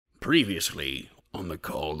Previously on the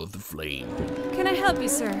Call of the Flame. Can I help you,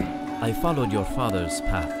 sir? I followed your father's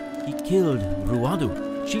path. He killed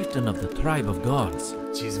Ruadu, chieftain of the tribe of gods.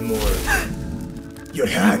 She's more... Your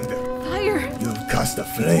hand! Fire! You've cast a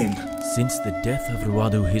flame! Since the death of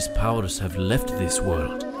Ruadu, his powers have left this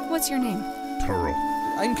world. What's your name? Turo.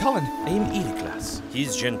 I'm Colin. I'm Eriklas.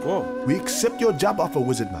 He's Genko. We accept your job offer,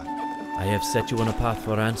 wizard man. I have set you on a path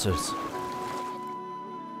for answers.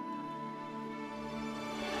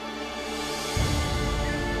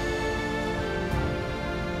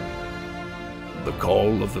 The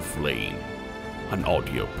Call of the Flame, an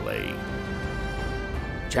audio play.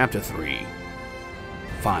 Chapter 3,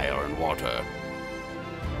 Fire and Water,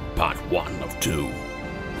 Part 1 of 2.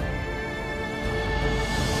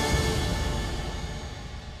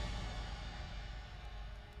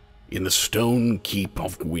 In the stone keep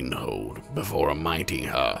of Winhold, before a mighty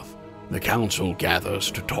hearth, the council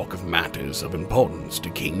gathers to talk of matters of importance to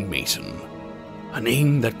King Mason. A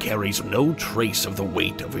name that carries no trace of the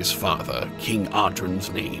weight of his father, King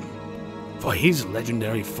Ardren's name. For his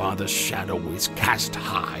legendary father's shadow is cast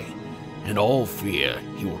high, and all fear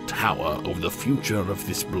he will tower over the future of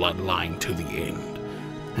this bloodline to the end,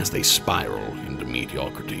 as they spiral into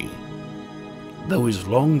mediocrity. Though his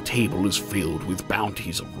long table is filled with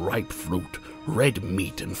bounties of ripe fruit, red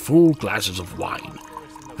meat, and full glasses of wine,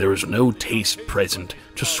 there is no taste present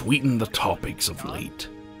to sweeten the topics of late.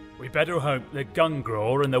 We better hope the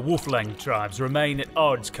Gungraw and the Wolflang tribes remain at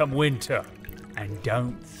odds come winter, and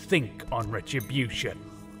don't think on retribution.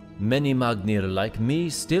 Many Magnir like me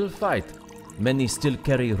still fight. Many still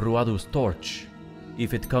carry Ruadu's torch.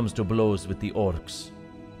 If it comes to blows with the orcs,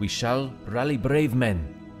 we shall rally brave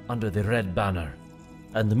men under the red banner,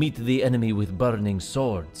 and meet the enemy with burning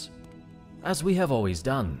swords, as we have always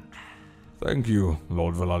done. Thank you,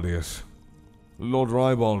 Lord Valadius. Lord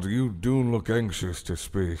Rybald, you do look anxious to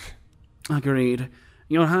speak. Agreed.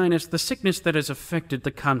 Your Highness, the sickness that has affected the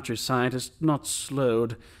countryside has not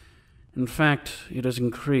slowed. In fact, it has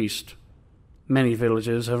increased. Many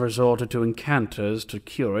villages have resorted to incanters to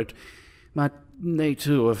cure it, but they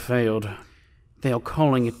too have failed. They are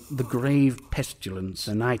calling it the Grave Pestilence,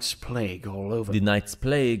 a Night's Plague all over. The Night's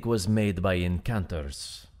Plague was made by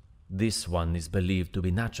incanters. This one is believed to be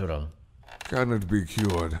natural. Can it be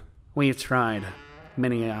cured? We've tried.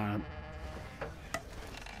 Many are...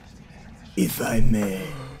 If I may...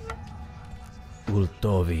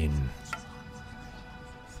 Ultovin.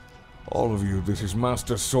 All of you, this is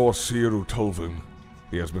Master Sorcerer Ultovin.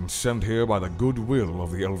 He has been sent here by the good will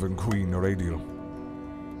of the Elven Queen Aradiel.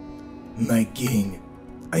 My king,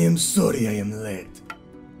 I am sorry I am late.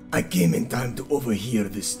 I came in time to overhear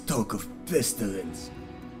this talk of pestilence.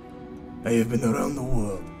 I have been around the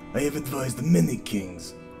world. I have advised many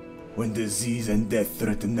kings. When disease and death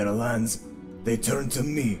threaten their lands, they turn to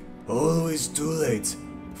me, always too late,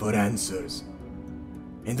 for answers.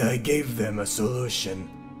 And I gave them a solution.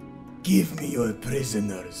 Give me your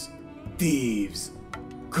prisoners, thieves,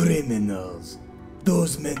 criminals,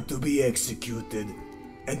 those meant to be executed,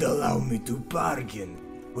 and allow me to bargain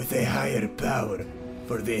with a higher power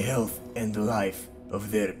for the health and life of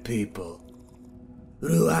their people.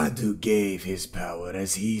 Ruadu gave his power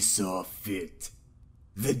as he saw fit.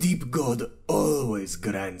 The deep god always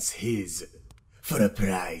grants his, for a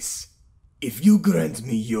price. If you grant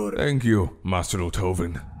me your... Thank you, Master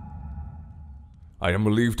Ultovin. I am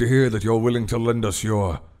relieved to hear that you're willing to lend us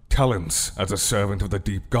your talents as a servant of the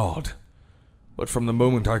deep god. But from the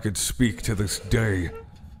moment I could speak to this day,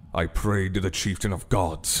 I prayed to the chieftain of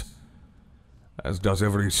gods. As does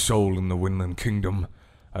every soul in the Winland Kingdom,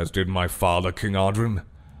 as did my father, King Ardren,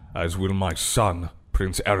 as will my son,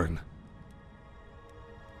 Prince Eren.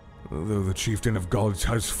 Though the chieftain of gods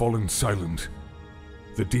has fallen silent,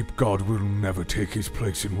 the deep god will never take his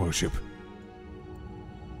place in worship.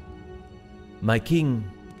 My king,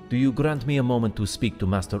 do you grant me a moment to speak to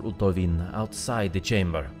Master Ultovin outside the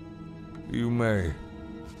chamber? You may.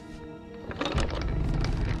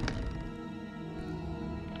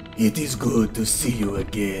 It is good to see you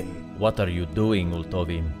again. What are you doing,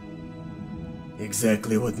 Ultovin?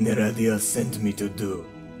 Exactly what Neradia sent me to do,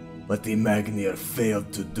 what the Magnir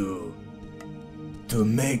failed to do. To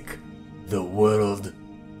make the world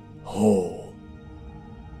whole.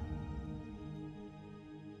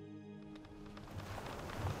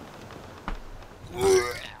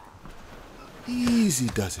 Easy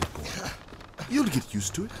does it, boy. You'll get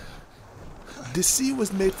used to it. The sea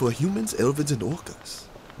was made for humans, elves, and orcas,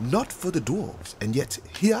 not for the dwarves, and yet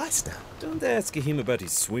here I stand. Don't ask him about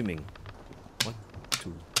his swimming. 1,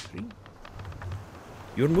 2, 3.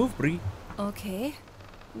 Your move, Bree. Okay.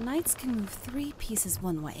 Knights can move 3 pieces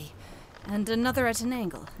one way. And another at an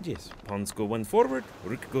angle. Yes, pawns go one forward,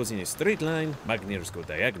 rook goes in a straight line, Magnirs go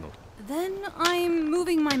diagonal. Then I'm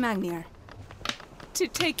moving my Magnir. To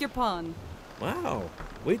take your pawn. Wow,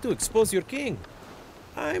 way to expose your king.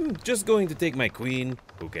 I'm just going to take my queen,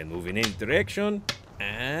 who can move in any direction,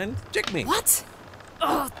 and checkmate. What?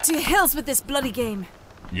 Oh, to hells with this bloody game.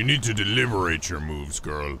 You need to deliberate your moves,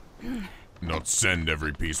 girl. Not send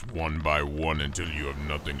every piece one by one until you have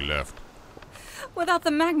nothing left. Without the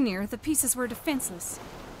Magnir, the pieces were defenseless.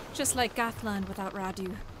 Just like Gathland without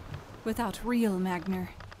Radu. Without real Magnir.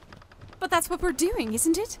 But that's what we're doing,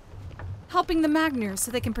 isn't it? Helping the Magnir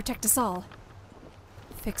so they can protect us all.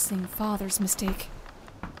 Fixing Father's mistake.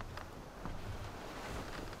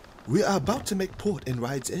 We are about to make port in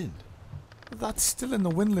Ride's End. That's still in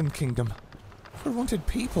the Winland Kingdom. We're wanted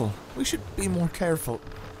people. We should be more careful.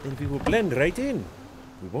 Then we will blend right in.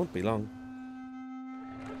 We won't be long.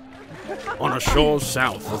 On a shore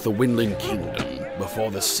south of the Winland Kingdom,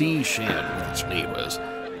 before the sea shared with its neighbors,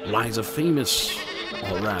 lies a famous,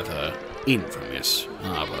 or rather infamous,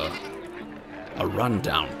 harbor. A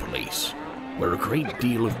rundown place, where a great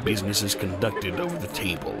deal of business is conducted over the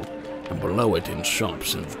table, and below it in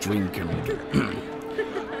shops of drink and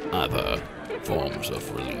other forms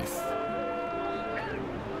of relief.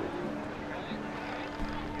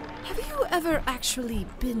 Have you ever actually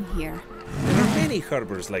been here? There are many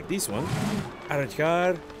harbors like this one.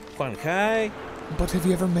 Aradhar, Huanghai. But have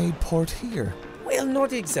you ever made port here? Well,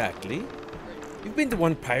 not exactly. You've been to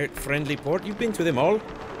one pirate-friendly port. You've been to them all.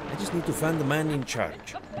 I just need to find the man in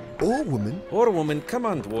charge. Or woman. Or a woman. Come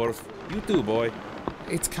on, dwarf. You too, boy.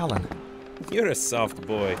 It's Callan. You're a soft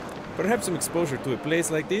boy. Perhaps some exposure to a place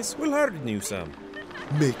like this will harden you some.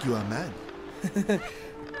 Make you a man.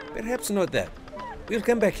 Perhaps not that. We'll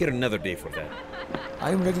come back here another day for that.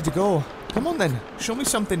 I'm ready to go. Come on then, show me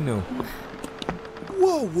something new.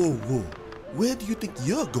 Whoa, whoa, whoa. Where do you think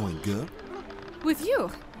you're going, girl? With you?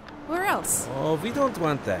 Where else? Oh, we don't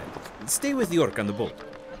want that. Stay with York on the boat.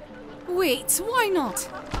 Wait, why not?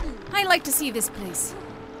 I like to see this place.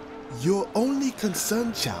 Your only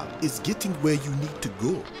concern, child, is getting where you need to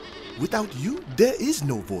go. Without you, there is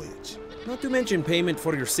no voyage. Not to mention payment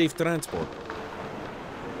for your safe transport.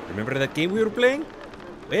 Remember that game we were playing?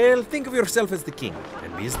 Well, think of yourself as the king,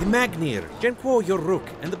 and me as the Magnir, Jenquo your rook,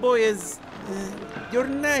 and the boy as... your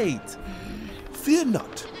knight. Fear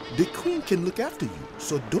not. The queen can look after you,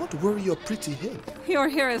 so don't worry your pretty head. Your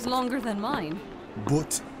hair is longer than mine.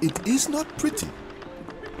 But it is not pretty.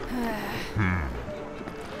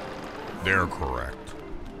 They're correct.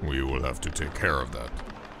 We will have to take care of that.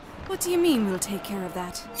 What do you mean we'll take care of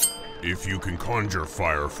that? If you can conjure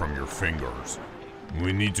fire from your fingers,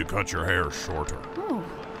 we need to cut your hair shorter. Oh,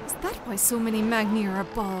 is that why so many Magnir are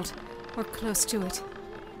bald? Or close to it?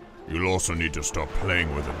 You'll also need to stop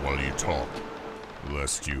playing with it while you talk,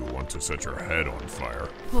 lest you want to set your head on fire.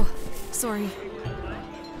 Oh, sorry.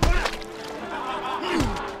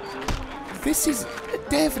 This is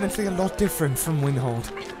definitely a lot different from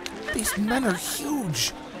Windhold. These men are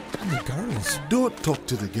huge. And the girls. Don't talk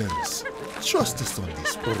to the girls. Trust us on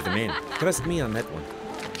this. Or the men. Trust me on that one.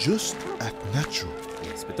 Just act natural.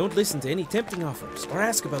 Yes, but don't listen to any tempting offers or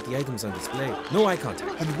ask about the items on display. No eye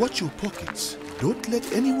contact. And watch your pockets. Don't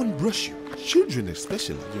let anyone brush you. Children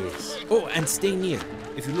especially. Yes. Oh, and stay near.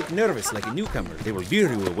 If you look nervous like a newcomer, they will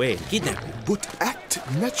lure you away and kidnap you. But act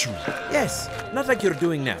natural. Yes, not like you're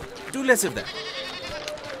doing now. Do less of that.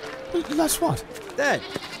 Less what? That,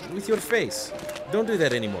 with your face. Don't do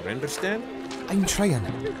that anymore, understand? I'm trying.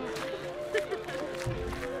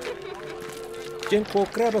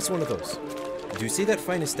 Jenko, grab us one of those. Do you see that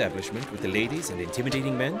fine establishment with the ladies and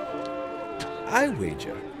intimidating men? I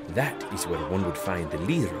wager that is where one would find the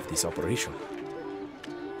leader of this operation.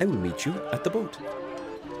 I will meet you at the boat.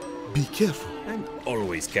 Be careful. I'm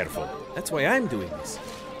always careful. That's why I'm doing this.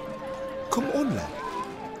 Come on, lad.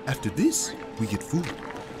 After this, we get food.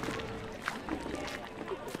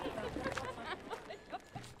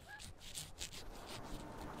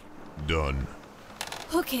 Done.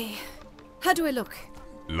 Okay. How do I look?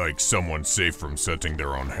 Like someone safe from setting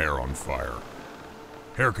their own hair on fire.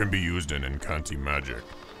 Hair can be used in Incanti magic.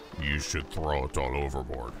 You should throw it all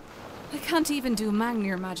overboard. I can't even do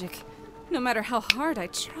Magnir magic. No matter how hard I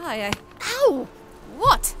try, Ow!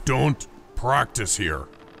 What? Don't practice here.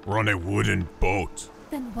 We're on a wooden boat.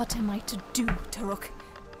 Then what am I to do, Taruk?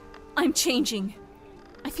 I'm changing.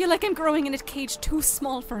 I feel like I'm growing in a cage too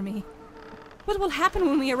small for me. What will happen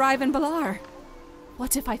when we arrive in Balar?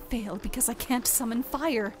 What if I fail because I can't summon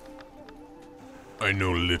fire? I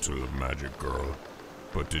know little of magic, girl,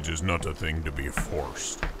 but it is not a thing to be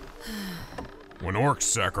forced. When orcs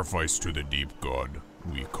sacrifice to the deep god,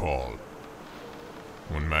 we call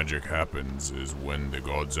When magic happens is when the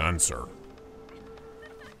gods answer.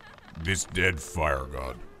 This dead fire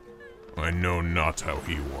god, I know not how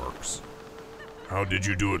he works. How did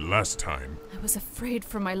you do it last time? I was afraid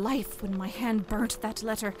for my life when my hand burnt that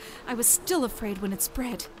letter. I was still afraid when it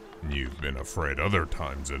spread. You've been afraid other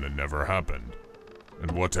times and it never happened.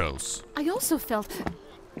 And what else? I also felt...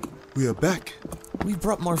 We are back. We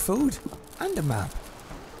brought more food and a map.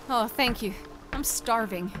 Oh, thank you. I'm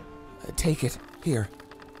starving. Take it. Here.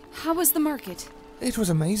 How was the market? It was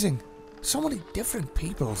amazing. So many different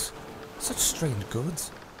peoples. Such strange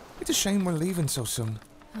goods. It's a shame we're leaving so soon.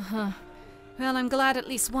 Uh-huh. Well, I'm glad at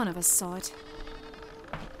least one of us saw it.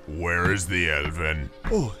 Where is the Elven?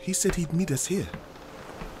 Oh, he said he'd meet us here.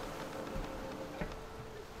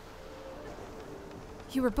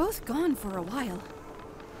 You were both gone for a while.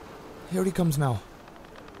 Here he comes now.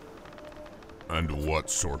 And what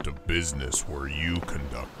sort of business were you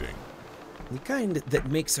conducting? The kind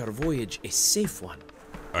that makes our voyage a safe one.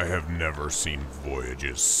 I have never seen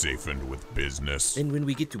voyages safen with business. And when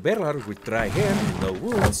we get to Berlar with dry hair and no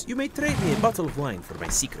wounds, you may trade me a bottle of wine for my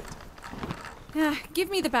secret. Give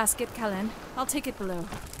me the basket, Callan. I'll take it below.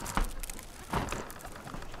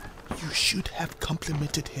 You should have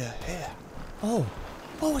complimented her hair. Oh,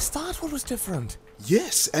 is that what was different?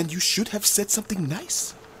 Yes, and you should have said something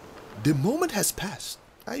nice. The moment has passed.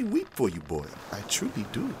 I weep for you, boy. I truly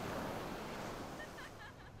do.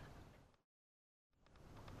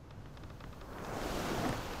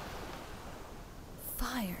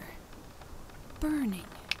 Fire. Burning.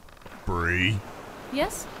 Bree,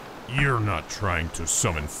 Yes? you're not trying to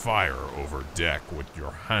summon fire over deck with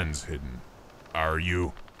your hands hidden, are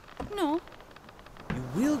you? No. You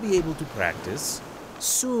will be able to practice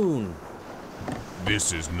soon.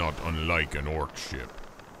 This is not unlike an orc ship.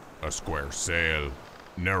 A square sail,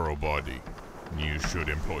 narrow body. You should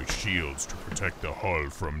employ shields to protect the hull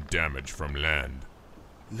from damage from land.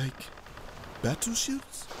 Like battle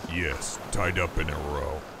shields? Yes, tied up in a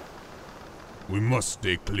row. We must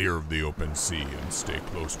stay clear of the open sea and stay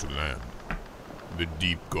close to land. The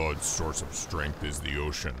deep god's source of strength is the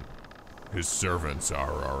ocean. His servants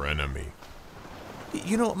are our enemy.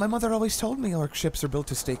 You know, my mother always told me orc ships are built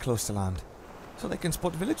to stay close to land, so they can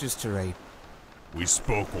spot villages to raid. We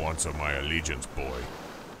spoke once of my allegiance, boy.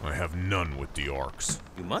 I have none with the orcs.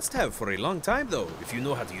 You must have for a long time, though, if you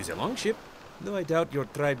know how to use a longship. Though I doubt your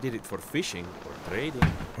tribe did it for fishing or trading.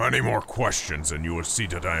 Any more questions and you will see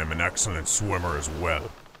that I am an excellent swimmer as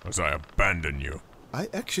well, as I abandon you. I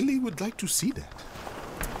actually would like to see that.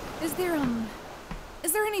 Is there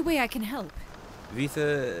any way I can help? With,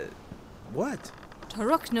 what?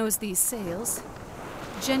 Taruk knows these sails.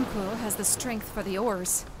 Jenko has the strength for the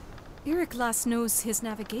oars. Iriklas knows his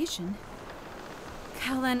navigation.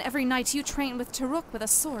 Callan, every night you train with Taruk with a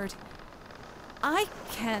sword. I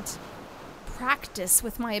can't practice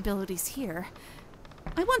with my abilities here.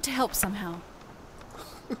 I want to help somehow.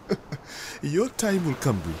 Your time will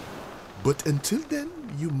come, Bree. But until then,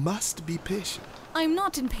 you must be patient. I'm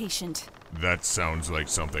not impatient. That sounds like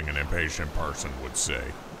something an impatient person would say.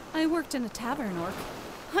 I worked in a tavern, Orc.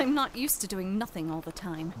 I'm not used to doing nothing all the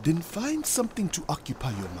time. Then find something to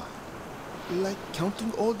occupy your mind. Like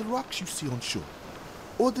counting all the rocks you see on shore.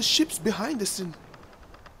 Or the ships behind us in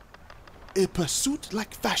a pursuit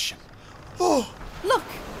like fashion. Oh! Look!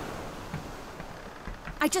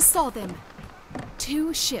 I just saw them.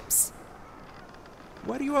 2 ships.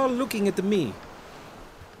 Why are you all looking at me?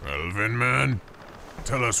 Elven man,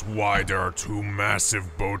 tell us why there are 2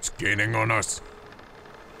 massive boats gaining on us.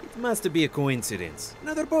 It must be a coincidence.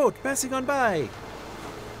 Another boat passing on by.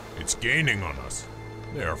 It's gaining on us.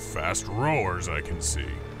 They are fast rowers, I can see.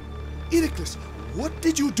 Iriklas, what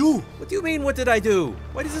did you do? What do you mean, what did I do?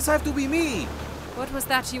 Why does this have to be me? What was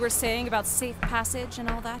that you were saying about safe passage and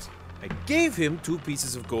all that? I gave him 2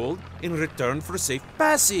 pieces of gold in return for safe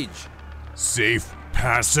passage. Safe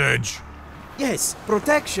passage? Yes,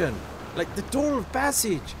 protection. Like the toll of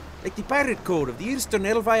passage. Like the pirate code of the Eastern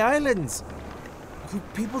Elvi Islands. You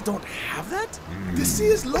people don't have that? The sea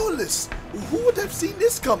is lawless. Who would have seen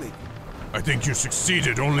this coming? I think you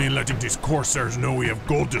succeeded only in letting these corsairs know we have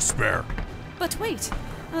gold to spare. But wait,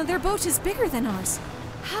 their boat is bigger than ours.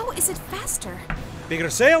 How is it faster? Bigger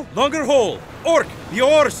sail, longer hull. Orc, the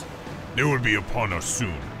oars. They will be upon us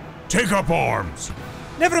soon. Take up arms.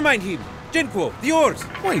 Never mind him. Jenko, the oars.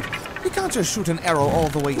 Wait, you can't just shoot an arrow all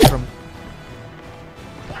the way from...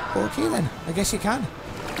 Okay then, I guess you can.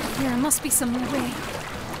 There must be some way.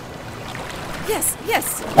 Yes,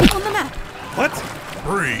 on the map. What?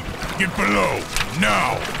 Bree, get below,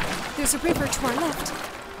 now! There's a river to our left,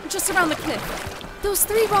 just around the cliff. Those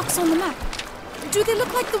 3 rocks on the map. Do they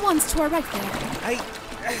look like the ones to our right there?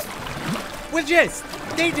 Well, yes,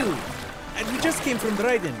 they do. And we just came from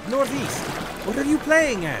Dryden, northeast. What are you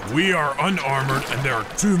playing at? We are unarmored and there are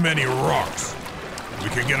too many rocks. We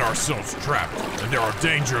can get ourselves trapped, and there are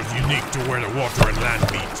dangers unique to where the water and land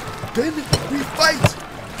meet. Then we fight!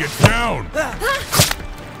 Get down!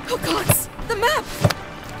 Oh gods! The map!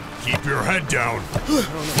 Keep your head down.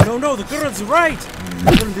 No, the girl's right.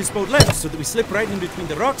 Turn this boat left so that we slip right in between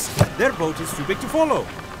the rocks. Their boat is too big to follow.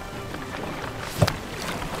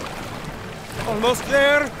 Almost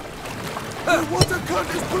there. The water current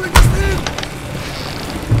is pulling us in!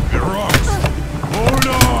 The rocks! Hold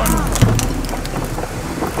on!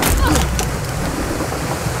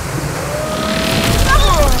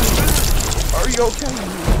 Are you okay?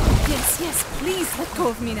 Yes, please let go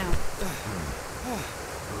of me now.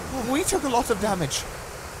 We took a lot of damage.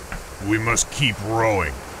 We must keep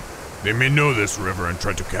rowing. They may know this river and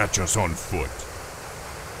try to catch us on foot.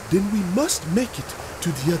 Then we must make it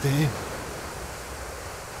to the other end.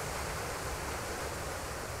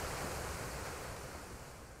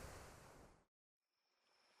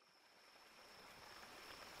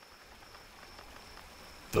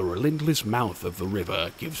 The relentless mouth of the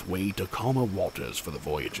river gives way to calmer waters for the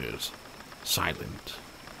voyagers, silent,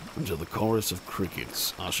 until the chorus of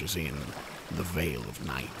crickets ushers in the veil of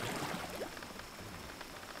night.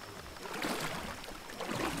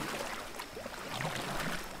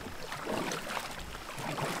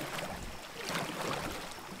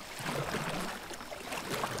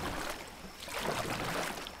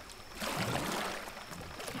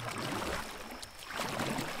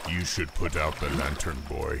 You should put out the lantern,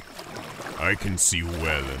 boy. I can see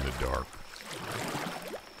well in the dark.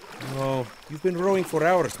 Oh, you've been rowing for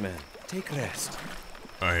hours, man. Take rest.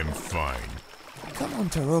 I am fine. Come on,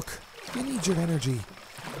 Taruk. We need your energy.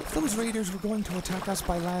 If those raiders were going to attack us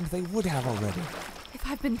by land, they would have already. If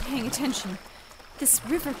I've been paying attention, this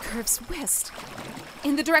river curves west,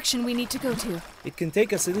 in the direction we need to go to. It can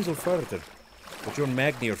take us a little further, but your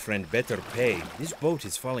Magnir friend better pay. This boat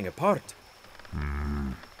is falling apart.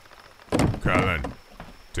 Callan,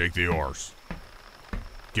 take the oars.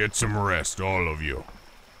 Get some rest, all of you.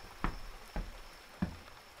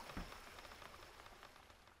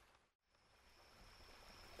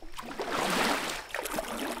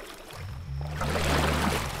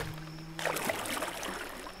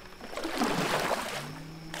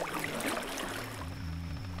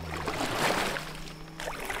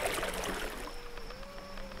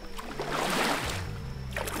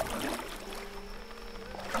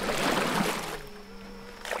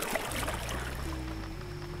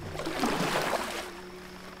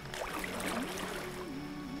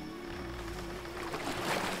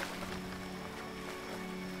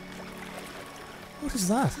 What is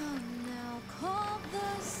that? Come now, call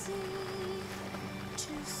the sea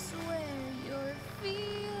to swear your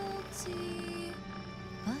fealty,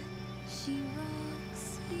 but she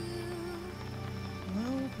rocks you,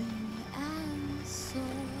 roving and sore.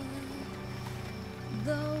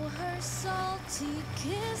 Though her salty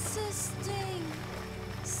kisses sting,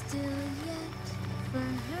 still yet for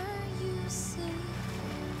her you sing.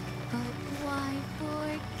 But why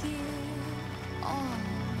forgive all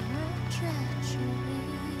her treachery?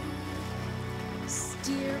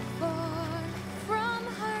 Steer far from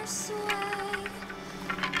her sway.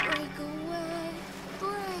 Break away,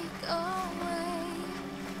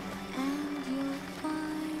 and you'll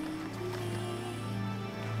find me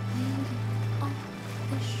waiting off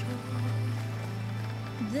the shore.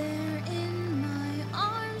 There in my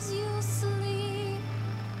arms you'll sleep.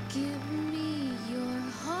 Give me your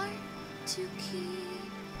heart to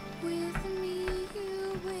keep. With me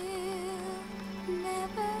you will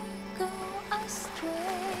never go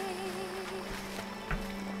astray.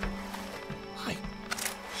 Hi.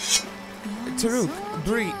 Taruk,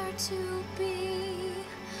 Bree. To be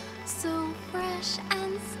so fresh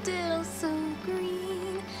and still so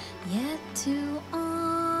green, yet to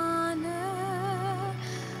honor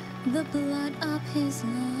the blood of his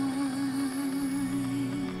line.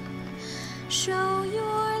 Show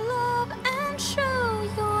your love and show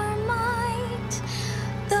your might,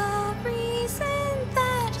 the reason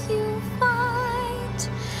that you fight,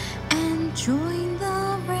 and join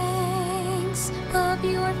the ranks of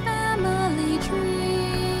your family tree.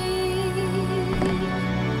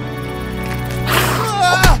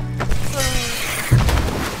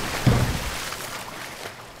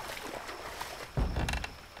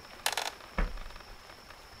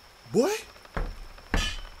 Boy?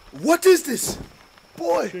 What is this?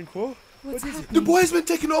 Boy! Jinko, What's happening? The boy has been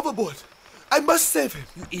taken overboard. I must save him.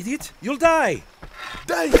 you idiot! You'll die!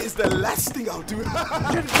 Dying is the last thing I'll do.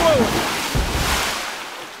 Jinko!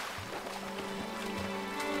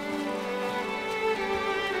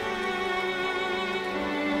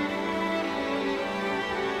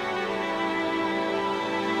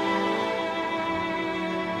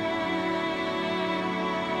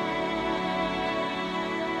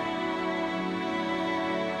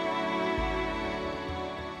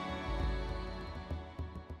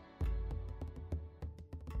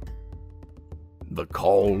 The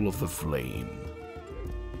Call of the Flame.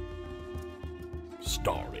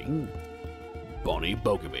 Starring Bonnie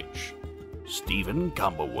Bogovich, Stephen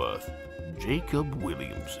Cumberworth, Jacob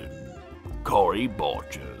Williamson, Corey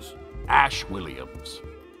Borchers, Ash Williams,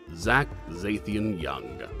 Zach Zathian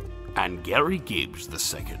Young, and Gary Gibbs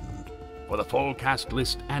II. For the full cast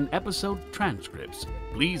list and episode transcripts,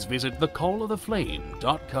 please visit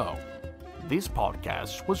thecalloftheflame.com. This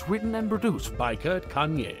podcast was written and produced by Kurt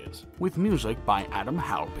Conyers, with music by Adam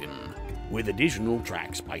Halpin, with additional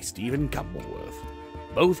tracks by Stephen Cumberworth.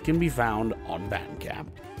 Both can be found on Bandcamp.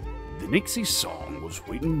 The Nixie song was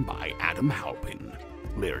written by Adam Halpin,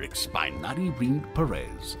 lyrics by Nutty Reed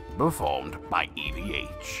Perez, performed by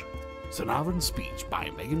EVH. Sonoran speech by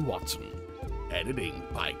Megan Watson, editing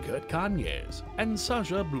by Kurt Conyers and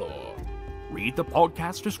Sasha Bloor. Read the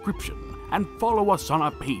podcast description and follow us on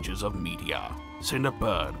our pages of media. Send a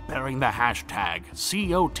bird bearing the hashtag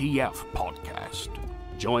COTF podcast.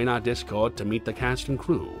 Join our Discord to meet the cast and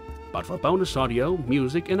crew. But for bonus audio,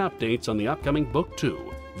 music, and updates on the upcoming Book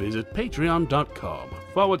 2, visit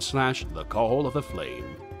patreon.com/The Call of the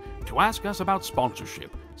Flame. To ask us about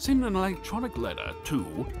sponsorship, send an electronic letter to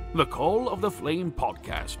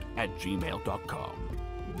thecalloftheflamepodcast@gmail.com.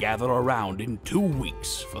 Gather around in 2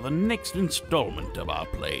 weeks for the next installment of our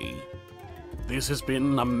play. This has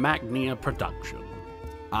been a Magnia production.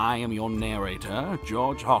 I am your narrator,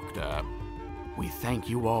 George Hochter. We thank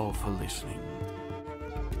you all for listening.